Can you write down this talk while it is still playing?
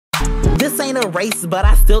This ain't a race, but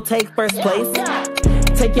I still take first place.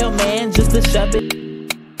 Take your man just to shove it.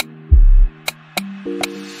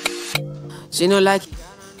 She no like.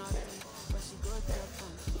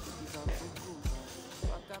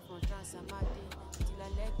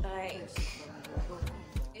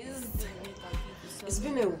 It's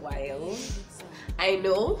been a while, I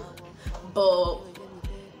know, but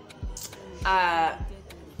I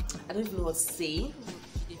don't even know what to say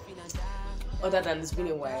other than it's been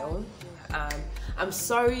a while. I'm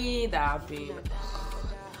sorry that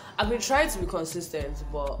I've been trying to be consistent,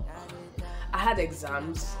 but I had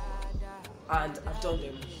exams and I've done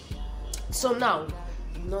them. So now,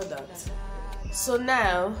 ignore that. So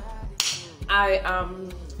now I am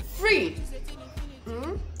free.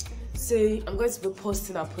 So I'm going to be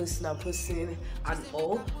posting and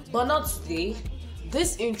all, but not today.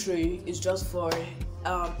 This intro is just for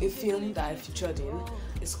a film that I featured in.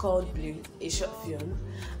 It's called Blue, a short film,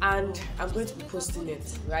 and I'm going to be posting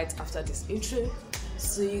it right after this intro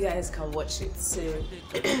so you guys can watch it. So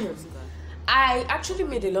I actually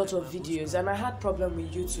made a lot of videos and I had problem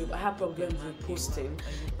with YouTube. I had problem with posting.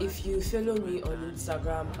 If you follow me on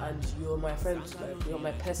Instagram and you're my friend, like you're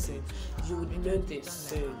my person, you would know this.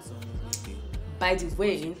 So by the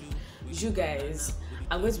way, you guys,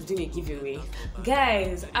 I'm going to be doing a giveaway.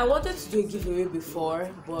 Guys, I wanted to do a giveaway before,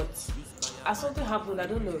 but as something happened, I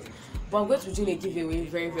don't know. But I'm going to be doing a giveaway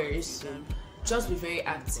very, very soon. Just be very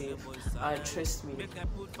active and trust me, it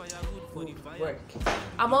will work.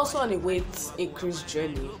 I'm also on a weight increase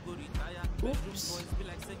journey. Oops.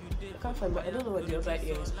 I can't find, but I don't know what the other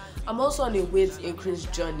is. I'm also on a weight increase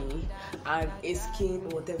journey and a skin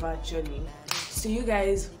whatever journey. So you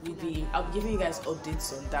guys will be, I'll be giving you guys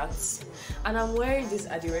updates on that. And I'm wearing this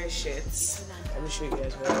Adire shirt. Let me show you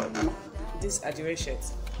guys this Adire shirt.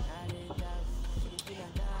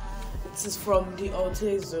 This is from the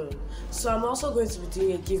Altair Zone. So I'm also going to be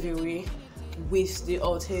doing a giveaway with the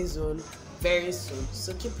Altair Zone very soon.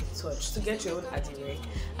 So keep in touch to get your own Adire.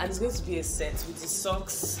 And it's going to be a set with the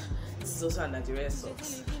socks. This is also an Adire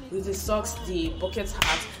socks. With the socks, the bucket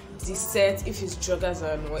hat, the set, if it's joggers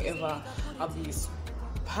and whatever, I'll be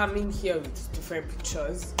spamming here with different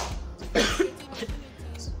pictures.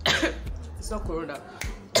 It's not Corona.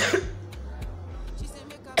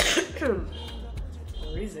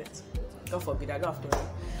 Where is it? God forbid, I don't have to.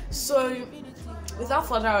 So without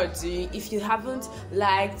further ado, if you haven't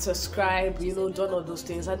liked, subscribed, done all those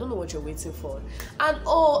things, I don't know what you're waiting for. And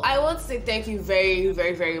oh, I want to say thank you very,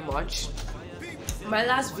 very, very much. My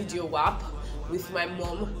last video WAP with my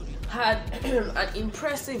mom had an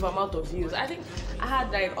impressive amount of views. I think I had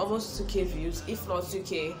like almost 2k views, if not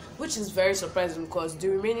 2k, which is very surprising because the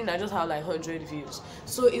remaining I just have like 100 views.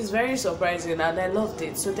 So it's very surprising and I loved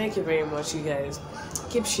it. So thank you very much, you guys.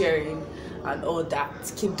 Keep sharing and all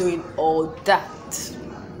that. Keep doing all that.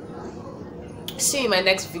 See you in my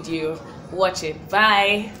next video. Watch it.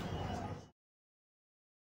 Bye.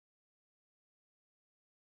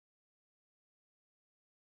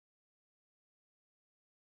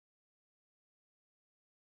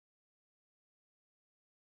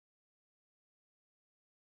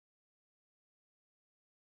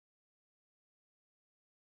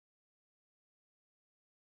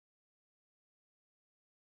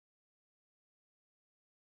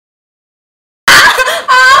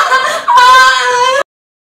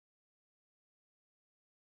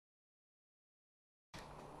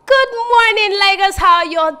 Good morning, Lagos. How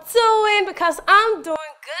y'all doing? Because I'm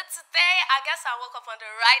doing good today. I guess I woke up on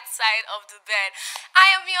the right side of the bed.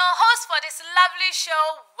 I am your host for this lovely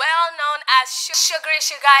show, well known as Sugary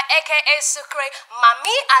Sugar, aka Sucre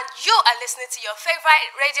Mami, and you are listening to your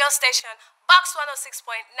favorite radio station, Box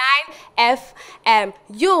 106.9 FM.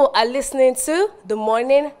 You are listening to The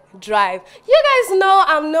Morning Drive. You guys know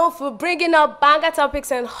I'm known for bringing up banger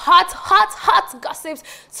topics and hot gossips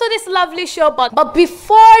to this lovely show. But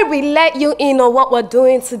before we let you in on what we're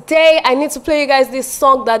doing today, I need to play you guys this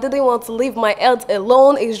song that I didn't want to leave my health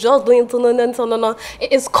alone. It's just doing no.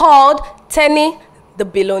 It is called Tenny the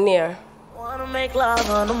Billionaire. Wanna make love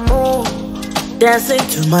on the moon, dancing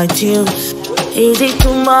to my tunes. Easy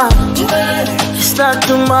too much, it's not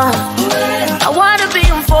too much. I wanna be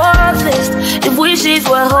on Forbes if wishes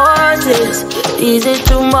were horses. Easy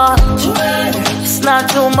too much, it's not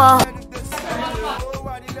too much.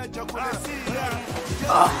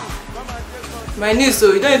 My news,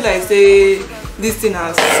 so you don't like say this thing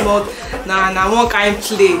has small. Nah, one kind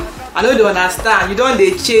play. I know they understand. You don't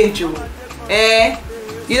they change you,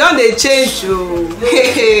 You don't they change you.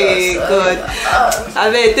 Hey God. I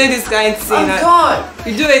better take this kind of thing. I'm done.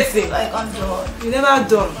 You do it. Like I'm done. You never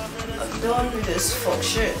done. I'm done with this fuck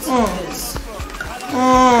shit.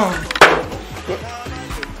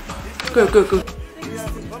 Go.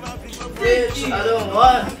 Bitch, I don't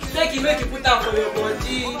want. Make you put down for your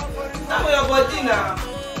body. Not for your body now.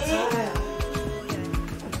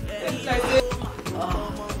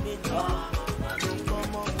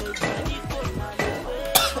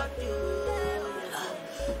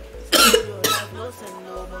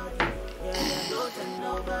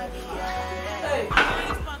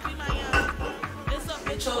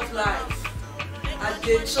 Chop life. And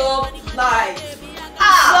they chop life.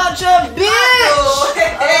 Such a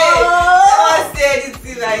bitch! Don't say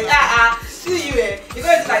anything like see you you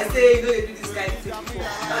going to like say you know they do this kind of thing before. I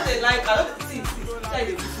don't like I don't see like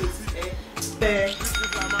they do this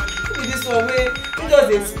look at this one way who does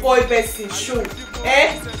a spoil person show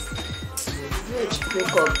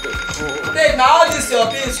Wake up Babe, now all this your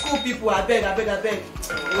being school people I beg collect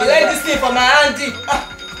this thing from my auntie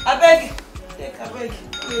I beg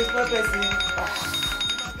please spoil person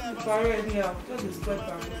parent anyhow just a spoil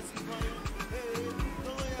parent.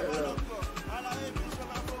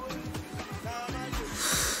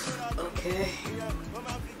 Okay.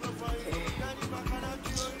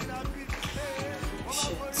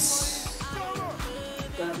 Shit.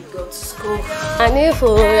 Gotta go to school. I need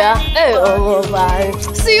for ya. Hey, oh my.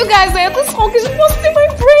 See you guys there. This song is busting my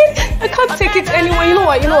brain. I can't take it anymore. You know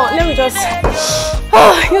what? Let me just.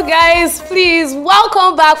 Oh, you guys, please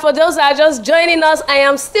welcome back. For those that are just joining us, I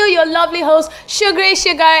am still your lovely host, Sugary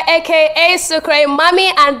Sugar, aka Sucre Mommy,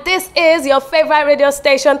 and this is your favorite radio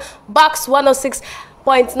station, Box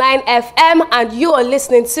 106.9 FM, and you are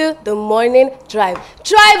listening to The Morning Drive.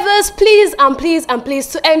 Drivers, please and please and please,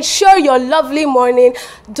 to ensure your lovely morning,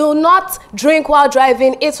 do not drink while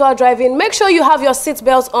driving, eat while driving. Make sure you have your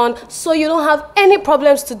seatbelts on so you don't have any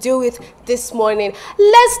problems to deal with this morning.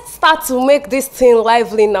 Let's start to make this thing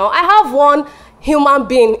lively now. I have one human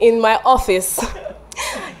being in my office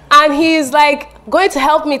and he's like going to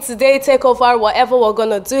help me today take over whatever we're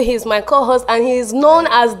gonna do. He's my co-host and he is known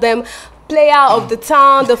as them player of the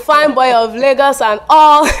town, the fine boy of Lagos and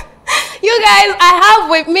all. You guys, I have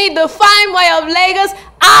with me the fine boy of Lagos,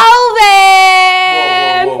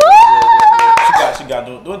 Alvin! Sugar,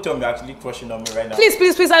 don't tell me you're actually crushing on me right now. Please,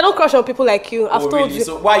 I don't crush on people like you. I've told really? you.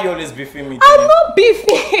 So why are you always beefing me? I'm not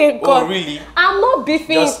beefing. God. Oh, really? I'm not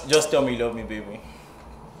beefing. Just tell me you love me, baby.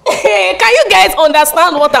 Can you guys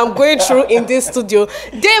understand what I'm going through in this studio?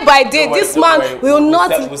 Day by day, this man will not...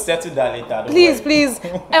 We'll settle that later. Please.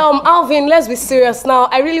 Alvin, let's be serious now.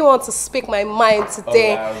 I really want to speak my mind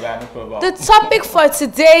today. Okay, no problem. The topic for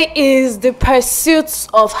today is the pursuit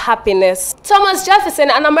of happiness. Thomas Jefferson,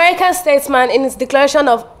 an American statesman, in his Declaration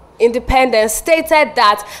of Independence, stated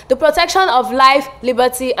that the protection of life,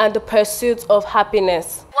 liberty, and the pursuit of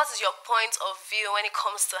happiness. What is your point of view when it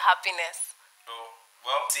comes to happiness?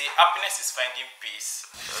 Well, see, happiness is finding peace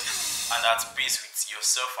and at peace with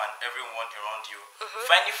yourself and everyone around you.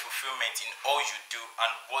 Finding fulfillment in all you do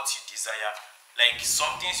and what you desire. Like some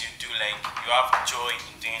things you do, like you have joy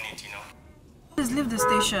in doing it, you know. Please leave the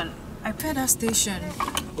station. I pay that station.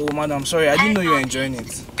 Oh, madam, sorry, I didn't know you were enjoying it.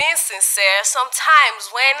 Being sincere, sometimes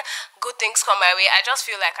when good things come my way, I just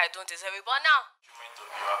feel like I don't deserve it. But now, Of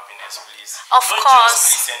your happiness, please. Of Don't course. just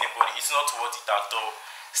please anybody. It's not worth it at all.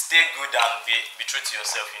 Stay good and be true to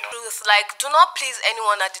yourself, you know. like, do not please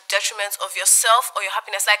anyone at the detriment of yourself or your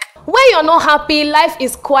happiness. Like, when you're not happy, life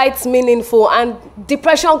is quite meaningful and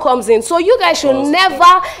depression comes in. So you guys should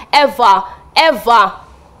never, ever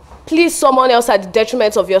please someone else at the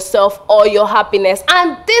detriment of yourself or your happiness.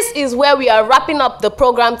 And this is where we are wrapping up the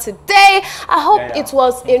program today. I hope it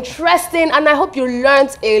was interesting and I hope you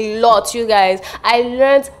learned a lot, you guys. I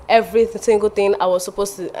learned every single thing I was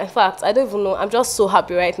supposed to. In fact, I don't even know. I'm just so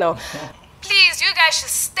happy right now. Please, you guys should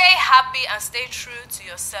stay happy and stay true to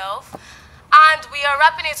yourself. And we are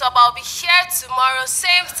wrapping it up. I'll be here tomorrow,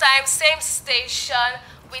 same time, same station,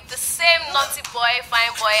 with the same naughty boy,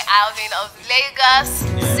 fine boy, Alvin of Lagos.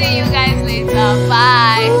 See you guys later.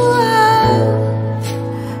 Bye.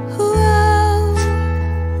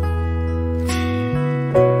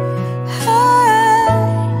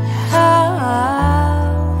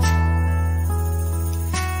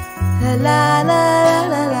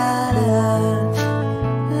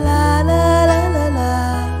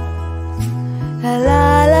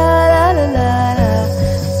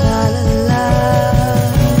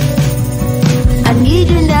 I need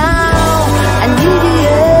you now, I need you,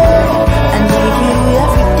 yeah. I need you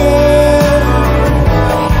every day.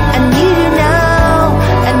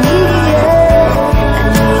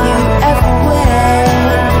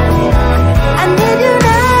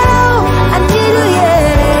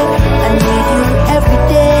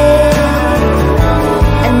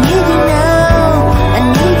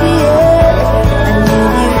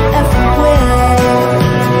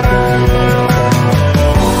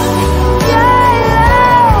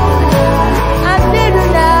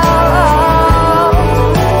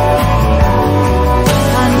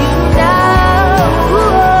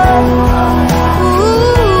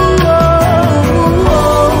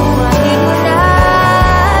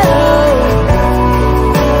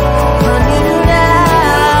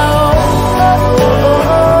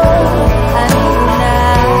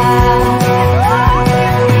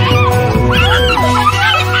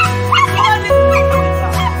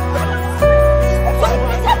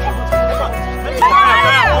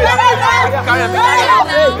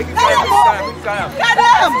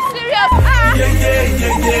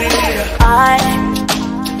 I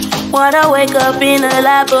wanna wake up in a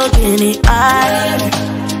Lamborghini.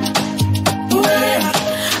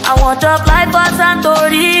 I want to fly for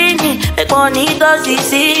Santorini. Make money does he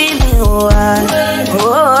see me? Oh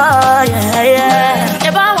yeah, yeah.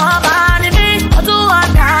 If I want money, me, I do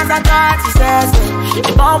one dance, I got to say.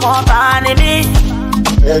 If I want money, me,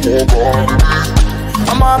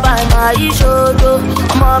 I'ma buy my shoto,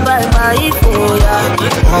 I'ma buy my foya,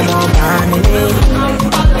 I'ma money, me.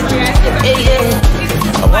 Yeah, yeah.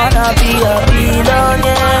 I wanna be a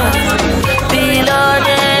billionaire,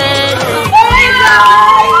 billionaire.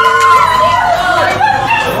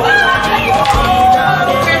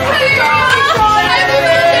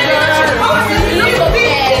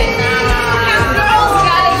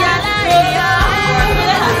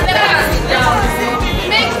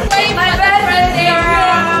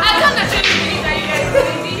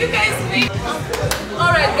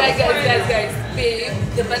 Guys, babe,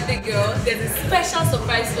 the birthday girl, there's a special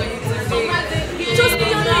surprise for you today. Just be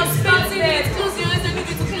you're not expecting it. Close your eyes and you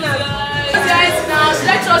need to clean your eyes. Guys, now, should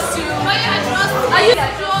I trust you? Are you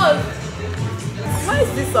trust? Why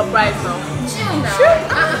is this surprise now? Chill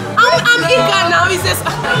now. I'm eager now. He says,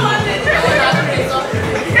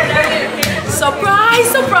 surprise,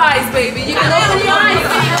 surprise, baby. You can open your eyes.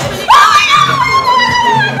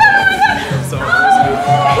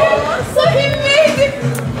 So he made it.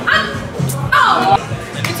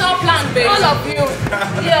 It's all planned, baby. All of you.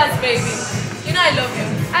 Yes, baby. You know I love you.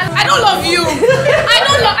 I don't love you. I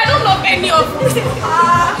don't love any of you. You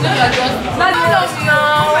know you're just. I love you.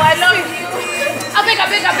 I love you. I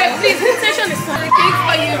beg, please. The station is fine. There's a cake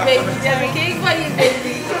for you, baby. There's a cake for you,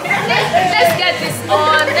 baby. Let's get this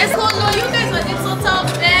on. Let's go. No, you guys are the total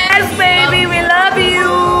best. Yes, baby. We love you.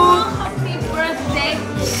 Happy birthday,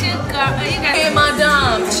 sugar. Hey,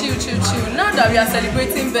 madam. Chill. Now that we are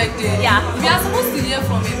celebrating birthday, we are supposed to hear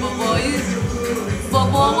from a Bobo.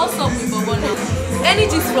 Bobo, what's up with Bobo now? Any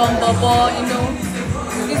gist from Bobo, you know?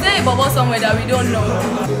 Is there a Bobo somewhere that we don't know?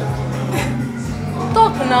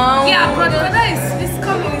 Talk now. Yeah, brother is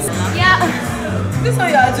coming. Yeah. This is what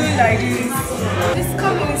you are doing like this. This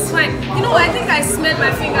coming is fine. You know, I think I smeared my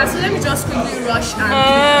finger, so let me just quickly rush and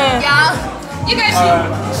yeah. You guys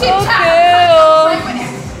should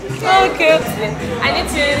Okay. I need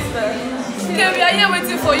to answer. Okay, we are here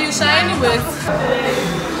waiting for you, Sha, anyway.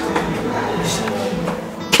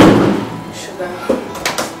 Sugar,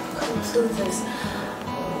 come do this.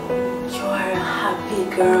 You are a happy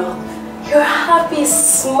girl. You're a happy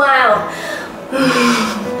smile.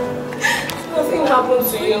 Nothing happened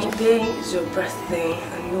to you. Today is your birthday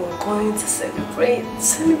and you are going to celebrate.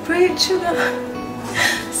 Celebrate, sugar.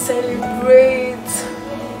 Celebrate.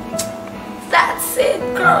 That's it,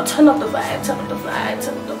 girl. Turn up the vibe, turn up the vibe,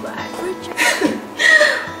 turn up the vibe.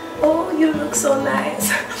 Oh, you look so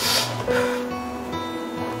nice.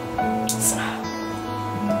 Smile.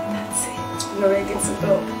 That's it. You're ready to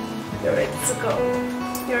go. You're ready to go.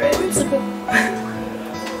 You're ready to go.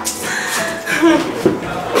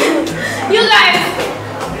 You guys!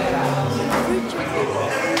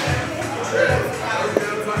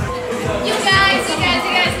 You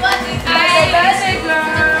guys, what's it? Happy birthday,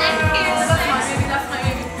 girl.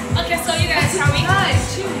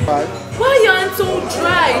 Why are your hands so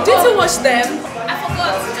dry? Did you wash them? I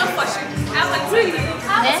forgot. Just wash it. I have a drink. I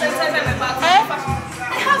have a sanitizer in my bag.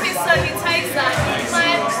 I have a sanitizer in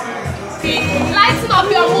my bag. Lighten up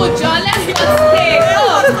your mood, John. Let's go stay.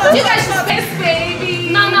 You guys should space,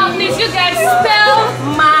 baby. No, please. You guys spell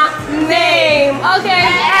my name. Okay.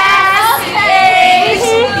 S-H-U-D.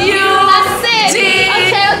 Okay.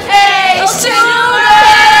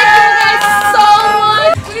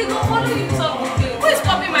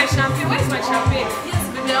 Champagne. Where's my champagne? Yes,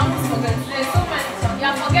 baby, I almost forgot. There's so many.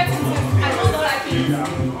 Yeah, forgetting it. I don't like it.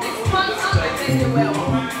 This one sounds like very well.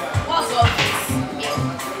 What's up?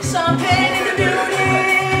 Champagne in the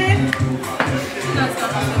building.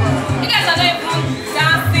 You guys are not even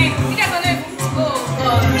dancing. You guys are not even go.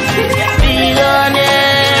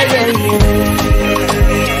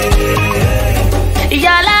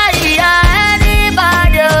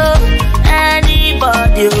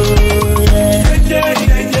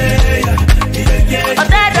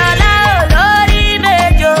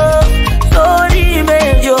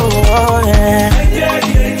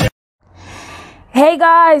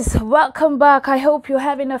 guys, welcome back. I hope you're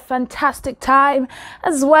having a fantastic time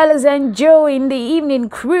as well as enjoying the evening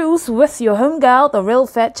cruise with your homegirl, the Real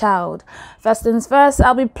Fat Child. First things first,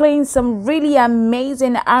 I'll be playing some really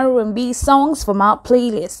amazing R&B songs from our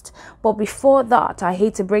playlist. But before that, I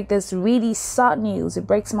hate to break this really sad news. It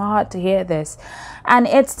breaks my heart to hear this. And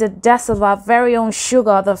it's the death of our very own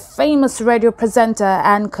Sugar, the famous radio presenter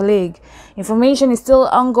and colleague. Information is still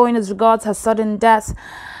ongoing as regards her sudden death,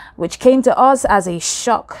 which came to us as a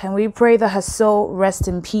shock, and we pray that her soul rest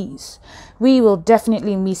in peace. We will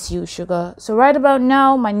definitely miss you, Sugar. So right about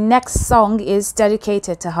now, my next song is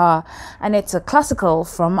dedicated to her, and it's a classical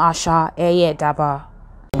from Asha Eye Daba.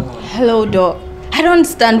 Hello, Doc. I don't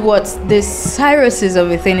understand what this cirrhosis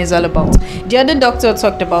of a thing is all about. The other doctor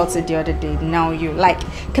talked about it the other day. Now you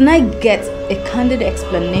can I get a candid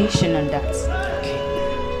explanation on that?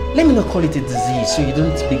 Let me not call it a disease so you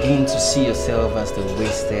don't begin to see yourself as the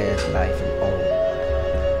wasted life and all.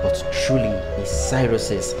 But truly, a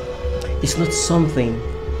cirrhosis is not something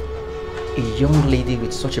a young lady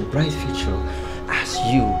with such a bright future as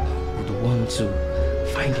you would want to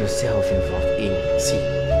find yourself involved in. See,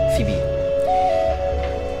 Phoebe,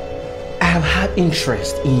 I have had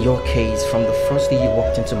interest in your case from the first day you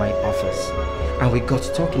walked into my office, and we got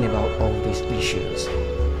talking about all these issues.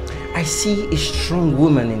 I see a strong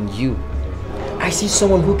woman in you. I see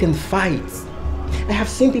someone who can fight. I have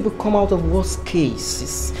seen people come out of worse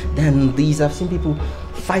cases than these. I've seen people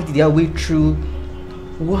fight their way through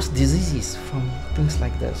worse diseases from things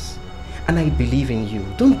like this. And I believe in you.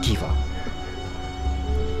 Don't give up.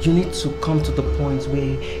 You need to come to the point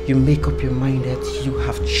where you make up your mind that you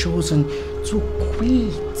have chosen to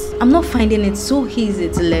quit. I'm not finding it so easy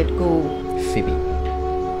to let go. Phoebe,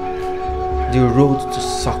 the road to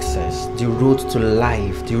success, the road to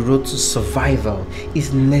life, the road to survival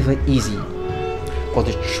is never easy. But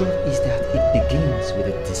the truth is that it begins with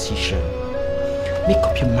a decision. Make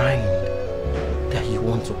up your mind that you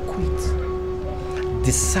want to quit.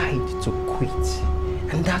 Decide to quit.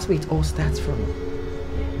 And that's where it all starts from.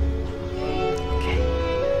 Okay.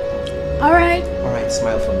 Alright. Alright,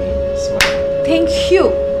 smile for me. Smile. Thank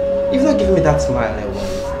you. You've not given me that smile I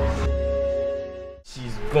want.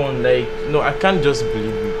 Gone. No, I can't just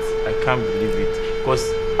believe it. I can't believe it because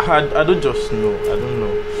I don't just know. I don't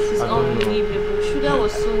know. This is unbelievable. Sugar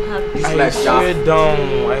was so happy. I swear down.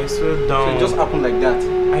 I swear down. So it just happened like that.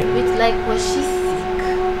 Wait, was she sick?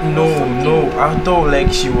 No. I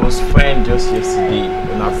thought she was fine just yesterday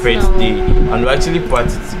on her birthday, and we actually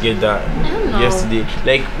partied together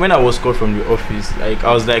yesterday. When I was called from the office,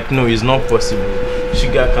 I was like, no, it's not possible.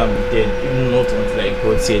 Sugar can't be dead, even not until I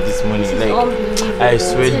got here this morning. I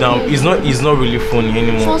swear down, it's not really funny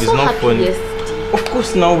anymore. It's not funny. Yesterday. Of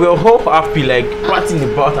course, now we're all happy,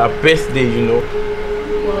 partying about her birthday, you know.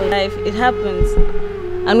 Well, life, it happens,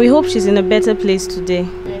 and we hope she's in a better place today.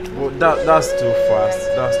 Well, that's too fast.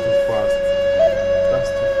 That's too fast. That's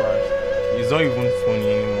too fast. It's not even funny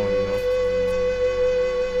anymore, you know.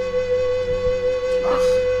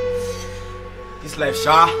 This life,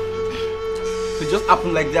 Sha. It just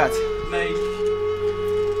happened like that. Thank you.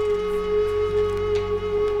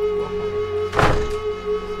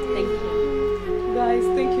 Guys,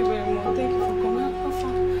 thank you very much. Thank you for coming.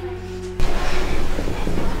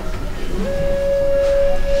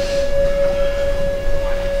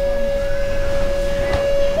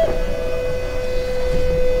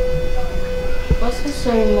 I'm so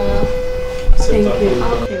sorry, Ma. Thank you.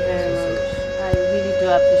 Thank you very much. I really do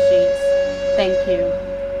appreciate it. Thank you.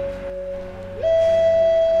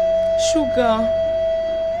 Sugar,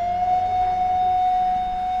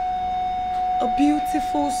 a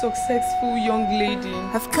beautiful, successful young lady.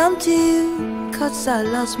 I've come to you cause I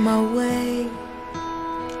lost my way.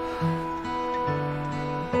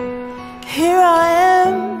 Here I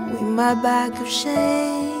am with my bag of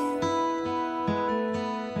shame.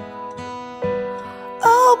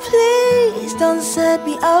 Oh, please don't set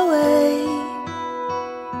me away.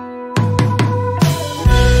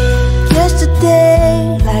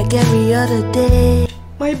 Yesterday, like every other day,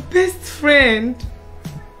 my best friend,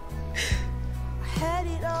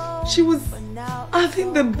 she was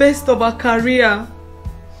having the best of her career.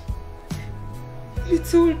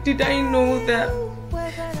 Little did I know that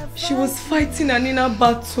she was fighting an inner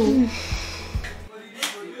battle.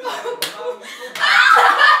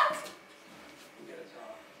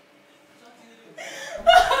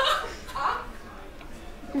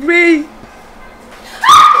 Ray,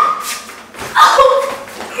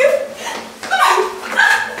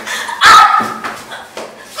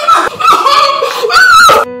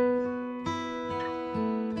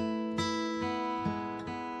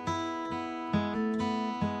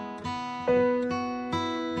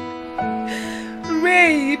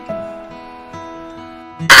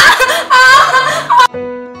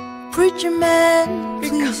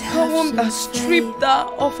 Someone that stripped her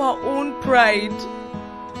of her own pride.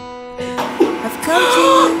 I've come to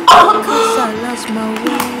you because I lost my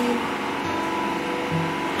way.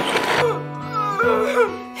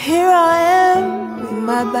 Here I am with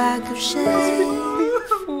my bag of shame.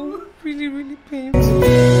 Painful, really, really painful.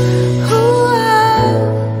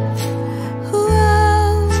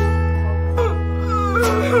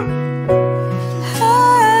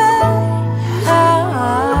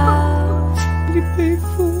 Really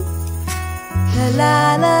painful.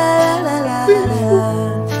 La la la la la.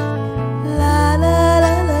 La la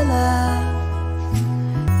la la la.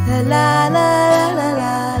 La la la la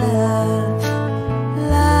la.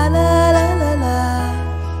 La la la la la.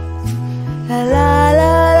 La la la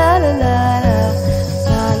la la.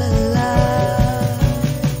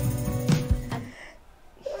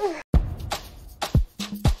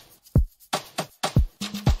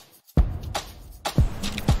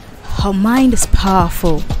 Her mind is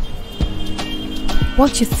powerful.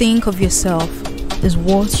 What you think of yourself is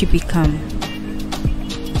what you become.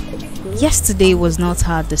 Yesterday was not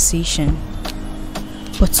our decision,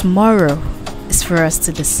 but tomorrow is for us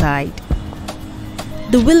to decide.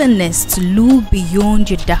 The willingness to look beyond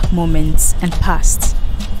your dark moments and past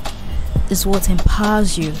is what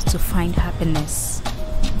empowers you to find happiness.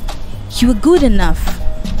 You are good enough,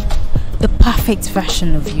 the perfect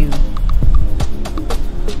version of you.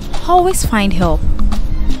 Always find help,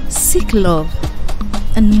 seek love,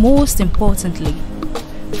 and most importantly,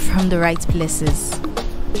 from the right places.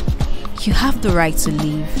 You have the right to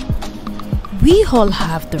live. We all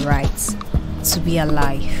have the right to be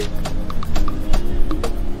alive.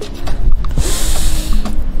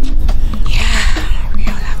 Yeah, we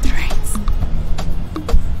all have the right.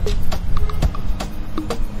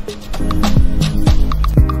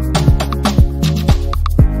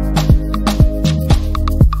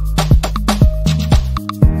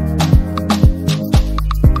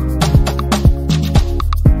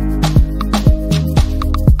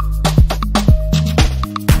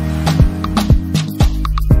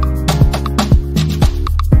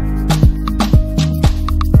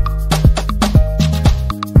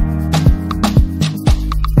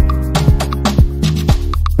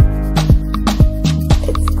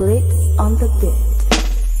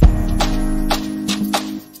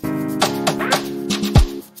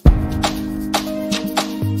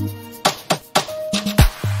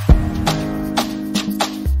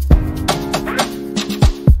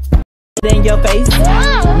 In your face.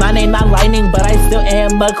 My name not Lightning, but I still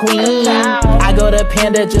am a queen. I go to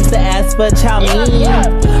Panda just to ask for chow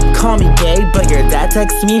mein. Call me gay, but your dad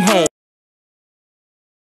texts me hey.